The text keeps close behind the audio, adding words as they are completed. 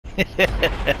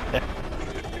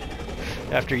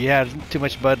After you had too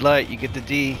much Bud Light, you get the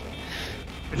D.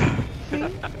 See?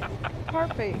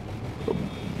 Perfect.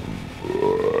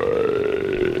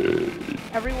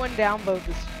 Everyone download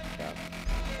this stuff.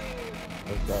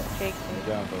 Let's go. Shake I'm it.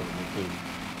 downloading it too.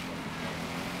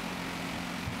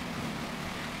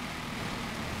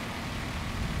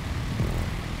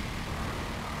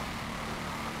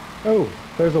 Oh,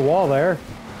 there's a wall there.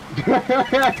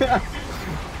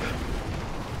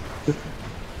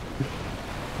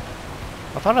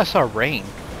 I thought I saw rain,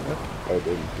 I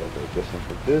didn't get the distance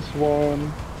for this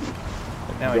one.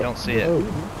 but now I don't see it. Oh,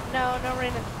 No rain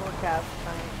in the forecast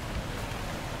tonight.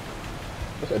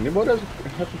 Does anybody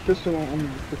have a pistol on the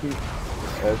freaking...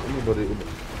 Has anybody...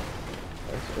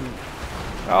 Has any...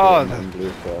 Oh, Yeah, the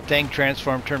blue stuff. dang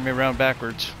transform turned me around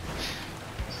backwards.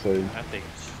 Same. I think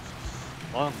it's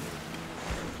fun.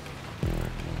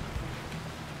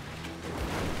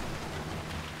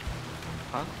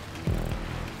 Huh?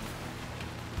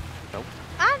 Nope.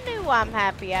 I knew I'm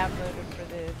happy I voted for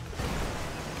this.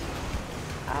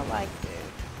 I like this.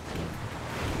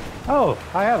 oh,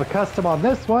 I have a custom on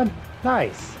this one.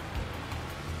 Nice.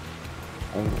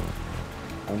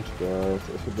 I'm scared.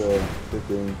 It's the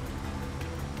freaking...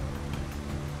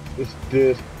 Is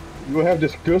this... You have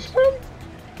this custom?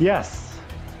 Yes.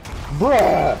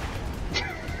 Bruh!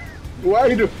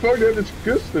 Why the fuck have this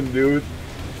custom, dude?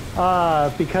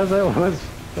 Because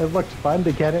it looked fun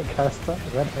to get it custom.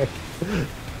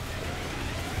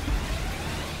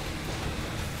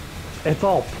 It's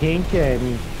all pink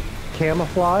and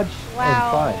camouflage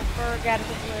Wow, and fun. Berg got a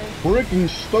good list. Freaking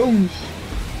stones!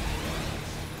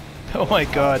 Oh my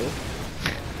god.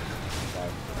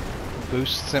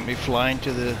 Boost sent me flying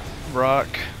to the rock.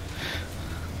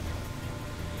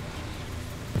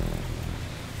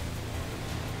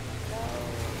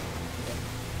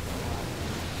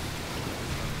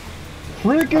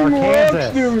 Freaking Arkansas.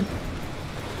 rocks, dude!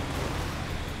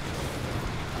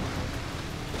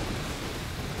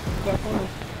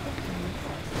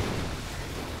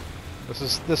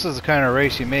 This is the kind of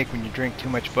race you make when you drink too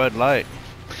much Bud Light.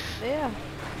 Yeah.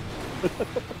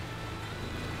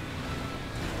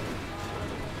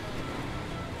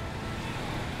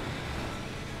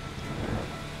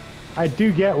 I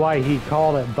do get why he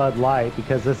called it Bud Light,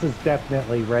 because this is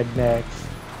definitely rednecks.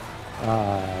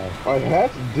 I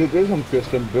did this on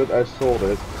custom, but I sold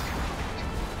it.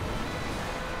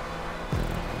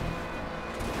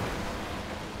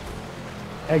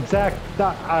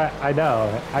 I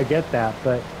know, I get that,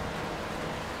 but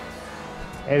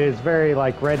it is very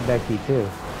like rednecky too.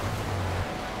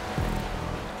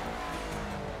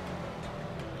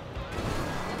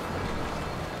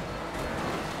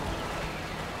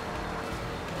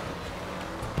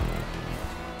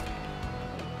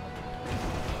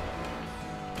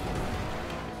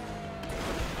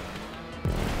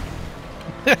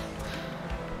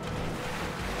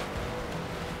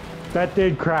 That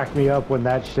did crack me up when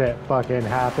that shit fucking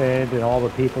happened and all the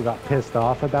people got pissed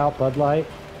off about Bud Light.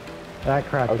 That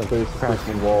cracked I the faced the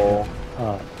freaking wall.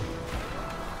 up.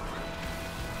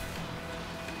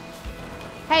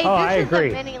 Hey, Oh, I this is agree.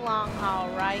 a mini long haul,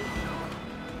 right?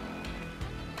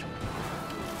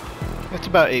 It's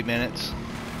about 8 minutes.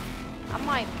 I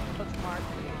might bookmark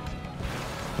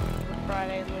it. The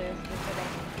Friday list if it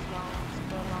ain't too long.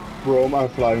 Still long. Bro, I'm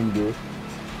flying, dude.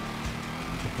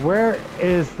 Where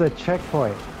is the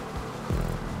checkpoint?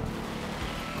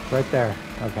 Right there.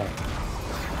 Okay.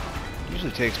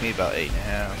 Usually takes me about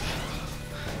 8.5.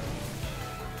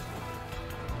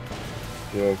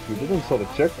 Yeah, if you didn't saw the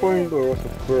checkpoint, or was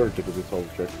it Berg that didn't saw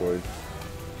the checkpoint?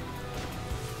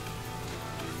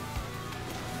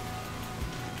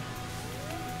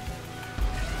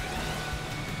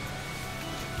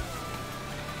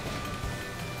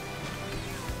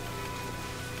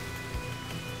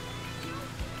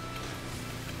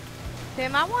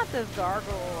 Tim, I want this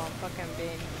gargoyle on fucking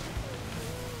Ben.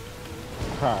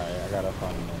 Alright, I gotta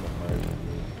find another merge.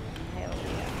 Hell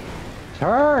yeah.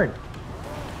 Turn!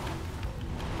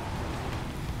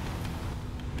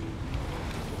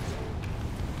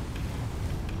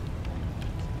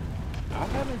 I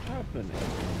haven't happened.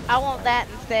 I want that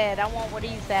instead. I want what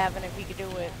he's having if he could do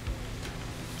it.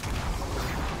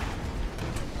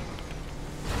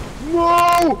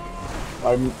 No!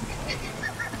 I'm...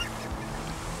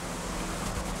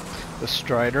 The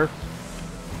Strider.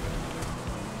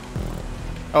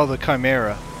 Oh, the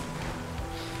Chimera.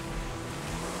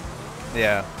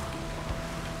 Yeah.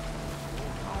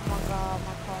 Oh my god,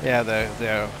 my car. Yeah,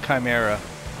 the Chimera.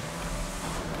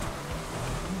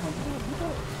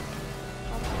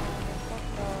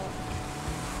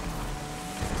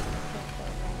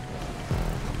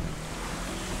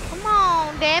 Come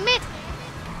damn it!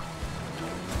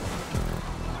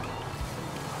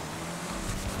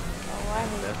 Oh, I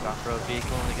hate Best off-road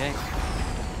vehicle in the game.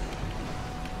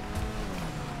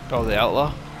 Oh, the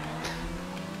Outlaw?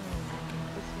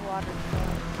 this water.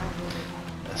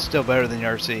 That's still better than the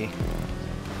RC.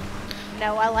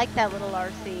 No, I like that little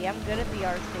RC. I'm good at the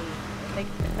RC. It makes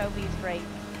the Kobe's great.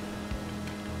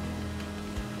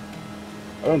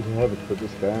 I don't have it, but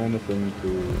it's kind of thing to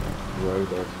ride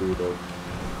RC though.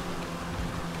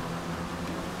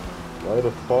 Why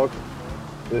the fuck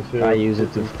is here? I use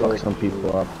it to fuck some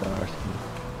people up. The RC.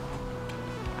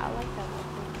 I like that one.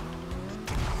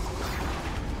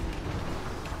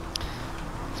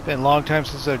 It's been a long time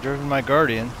since I've driven my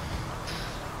Guardian.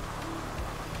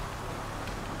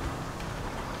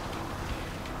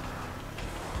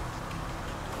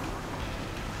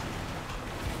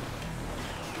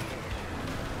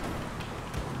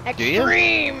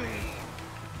 Extreme!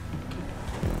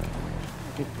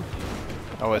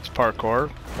 Oh, it's parkour,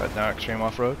 but not extreme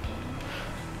off-road.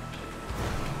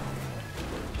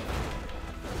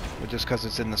 But just because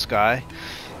it's in the sky.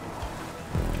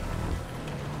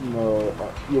 No,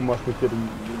 you must be kidding me.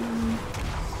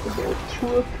 About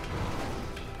truck.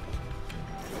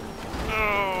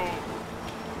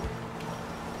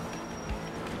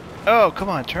 Oh, come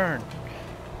on, turn.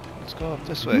 Let's go up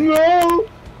this way. No!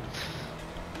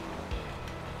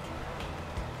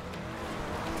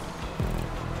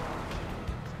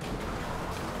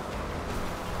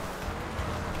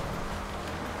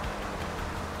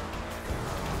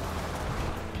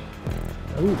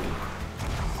 Ooh.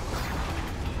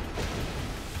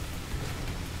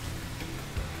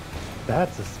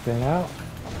 That's a spin out.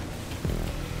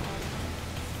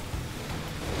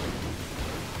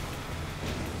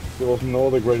 There was no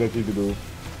other great idea to do.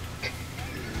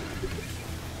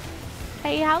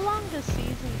 Hey, how long does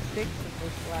season 6 of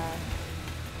this last?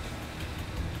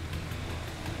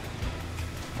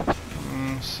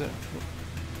 So,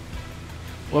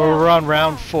 well, we're on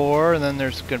round 4, and then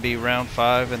there's going to be round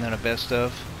 5, and then a best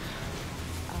of.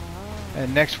 Oh.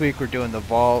 And next week we're doing the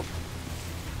vault.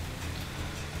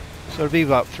 So it'll be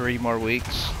about 3 more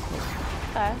weeks.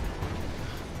 Okay.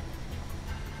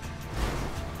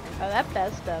 Oh, that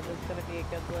best of is going to be a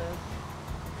good list.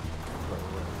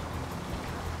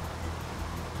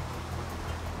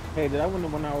 Hey, did I win the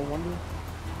 1 hour wonder?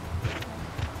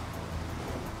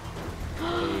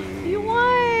 You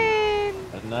won!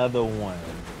 Another one.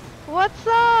 What's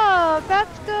up?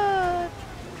 That's good.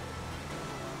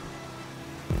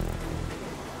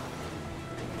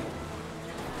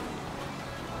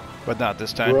 But not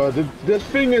this time. Bro, this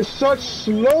thing is such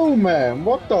slow, man.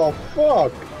 What the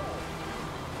fuck?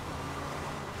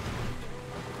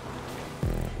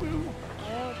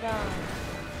 Well done.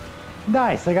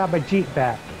 Nice, I got my Jeep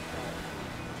back.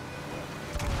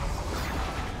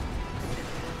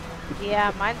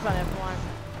 Yeah, mine's on F1.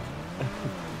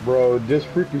 Bro, this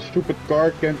freaking stupid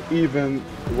car can't even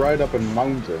ride up a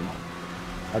mountain.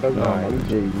 I don't know.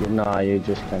 You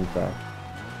just can't drive.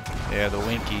 Yeah, the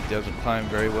Winky doesn't climb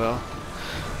very well.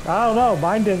 I don't know,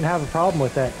 mine didn't have a problem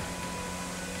with it.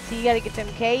 So you gotta get them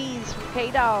K's from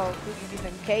K-Dog. We can get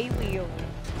them K-wheels.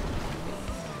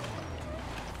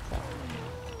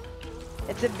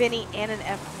 It's a Benny and an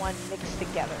F1 mixed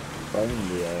together.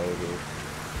 Finally, out of here.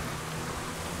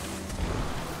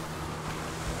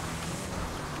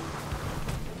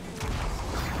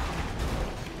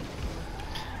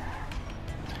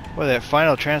 Well, that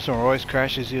final transformer always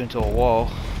crashes you into a wall.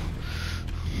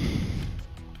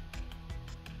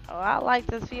 Oh, I like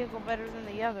this vehicle better than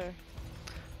the other.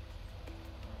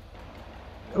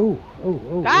 Ooh, ooh,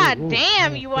 ooh. God ooh,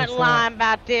 damn, ooh. you wasn't What's lying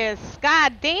about this.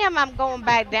 God damn, I'm going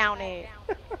back down it.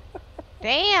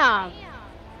 Damn. that?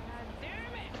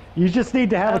 You just need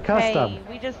to have a custom.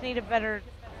 We just need a better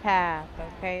path,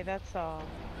 okay? That's all.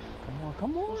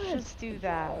 Come on. Let's just do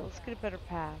that. Let's get a better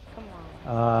path. Come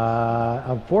on.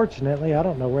 Unfortunately, I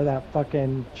don't know where that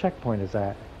fucking checkpoint is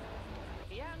at.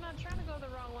 Yeah, I'm not trying to go the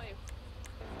wrong way.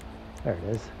 There it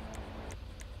is.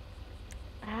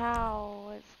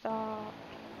 Ow, it stopped.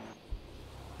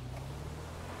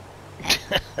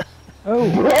 Oh!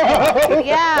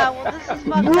 Yeah, well this is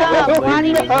fucked up. Why do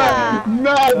you do that?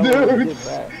 Nah, dude!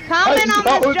 Comment on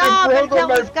I this was job and like, tell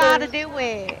bro, us God to do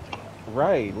it.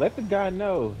 Right, let the guy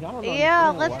know. Y'all don't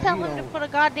Yeah, understand let's why tell he him to don't- put a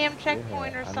goddamn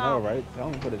checkpoint or I know, something. right? Tell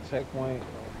him to put a checkpoint.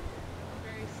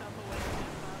 Very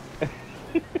self-aware.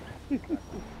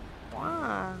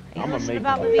 Why? You I'm gonna listen make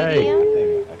about one.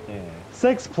 BDM? I can.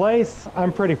 6th place,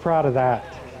 I'm pretty proud of that.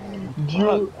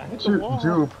 Jupe,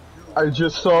 I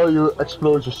just saw you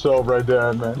explode yourself right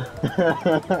there, man.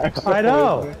 I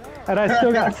know! And I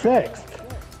still got 6th.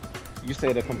 You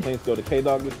say the complaints go to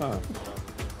K-Dog this time?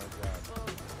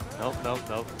 Nope, nope,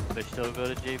 nope. They still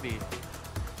go to JB.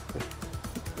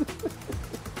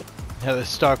 Yeah, the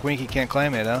stock Winky can't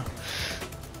claim it, huh?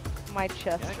 My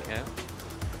chest. Yeah, I can.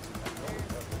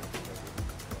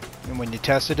 And when you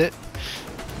tested it,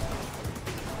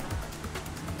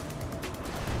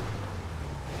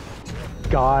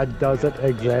 God doesn't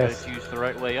You guys exist. use the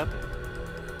right way up.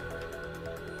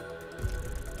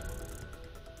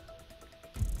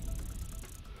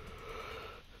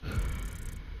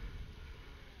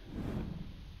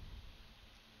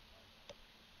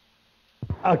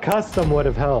 A custom would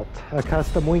have helped. A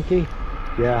custom Winky?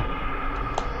 Yeah.